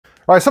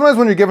All right, sometimes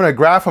when you're given a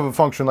graph of a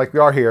function like we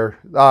are here,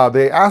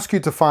 they ask you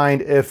to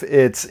find if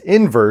its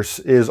inverse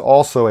is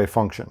also a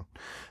function,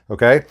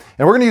 okay?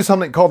 And we're gonna use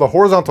something called the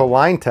horizontal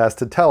line test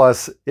to tell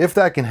us if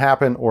that can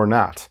happen or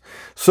not.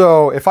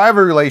 So if I have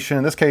a relation,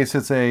 in this case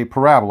it's a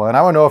parabola, and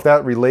I wanna know if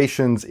that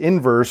relation's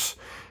inverse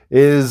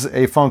is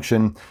a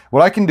function,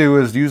 what I can do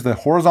is use the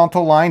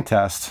horizontal line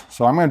test.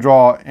 So I'm gonna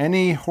draw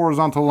any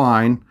horizontal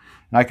line,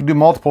 and I can do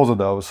multiples of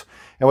those.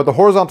 And what the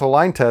horizontal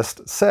line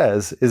test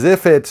says is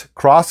if it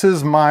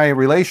crosses my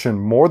relation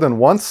more than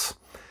once,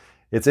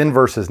 its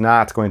inverse is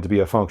not going to be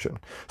a function.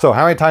 So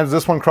how many times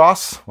does this one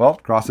cross? Well,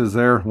 it crosses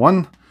there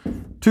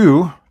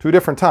two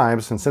different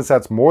times. And since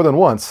that's more than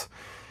once,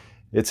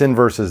 its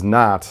inverse is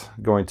not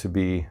going to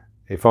be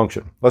a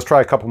function. Let's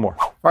try a couple more.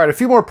 All right, a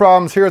few more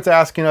problems. Here it's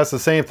asking us the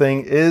same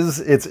thing. Is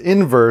its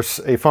inverse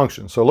a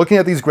function? So looking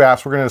at these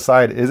graphs, we're going to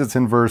decide is its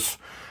inverse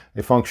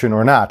a function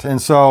or not.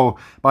 And so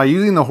by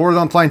using the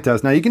horizontal line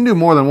test, now you can do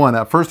more than one.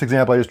 That first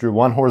example, I just drew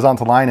one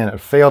horizontal line and it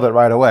failed it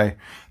right away.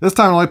 This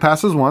time it only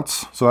passes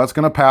once, so that's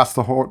going to pass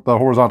the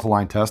horizontal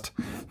line test.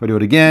 If I do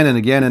it again and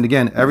again and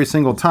again, every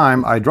single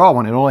time I draw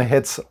one, it only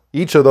hits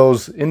each of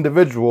those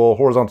individual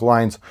horizontal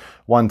lines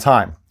one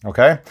time,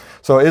 okay?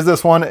 So is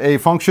this one a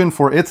function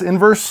for its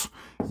inverse?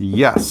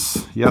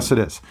 Yes, yes it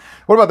is.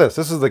 What about this?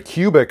 This is the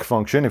cubic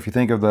function. If you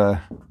think of the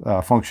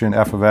function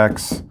f of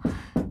x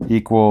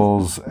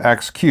equals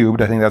x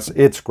cubed, I think that's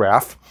its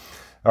graph.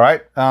 All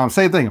right,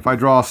 same thing. If I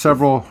draw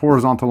several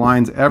horizontal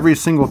lines every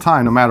single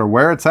time, no matter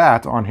where it's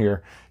at on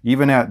here,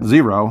 even at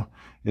 0,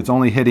 it's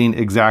only hitting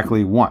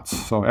exactly once.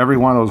 So every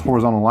one of those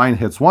horizontal lines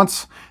hits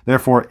once,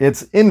 therefore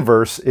its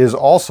inverse is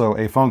also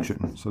a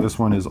function. So this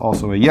one is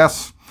also a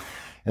yes.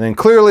 And then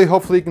clearly,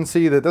 hopefully you can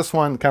see that this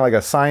one, kind of like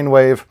a sine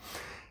wave,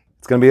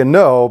 it's going to be a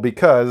no,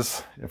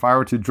 because if I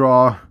were to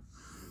draw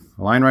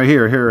a line right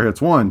here,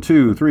 it's 1,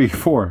 2, 3,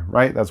 4,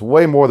 right? That's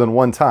way more than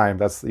one time.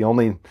 That's we're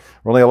only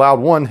allowed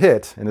one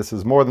hit, and this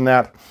is more than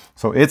that.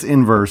 So its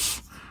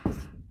inverse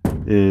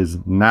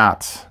is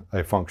not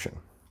a function.